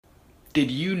Did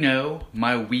you know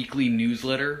my weekly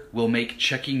newsletter will make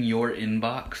checking your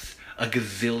inbox a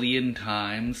gazillion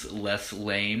times less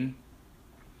lame?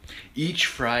 Each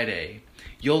Friday,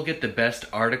 you'll get the best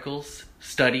articles,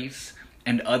 studies,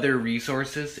 and other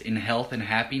resources in health and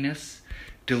happiness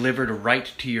delivered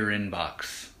right to your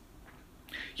inbox.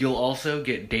 You'll also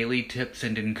get daily tips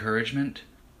and encouragement,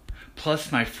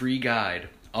 plus my free guide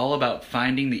all about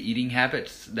finding the eating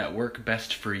habits that work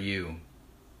best for you.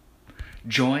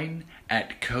 Join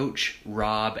at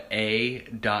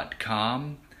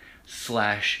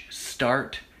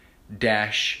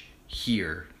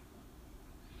coachroba.com/start-here.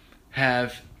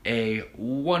 Have a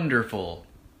wonderful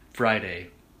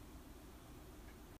Friday.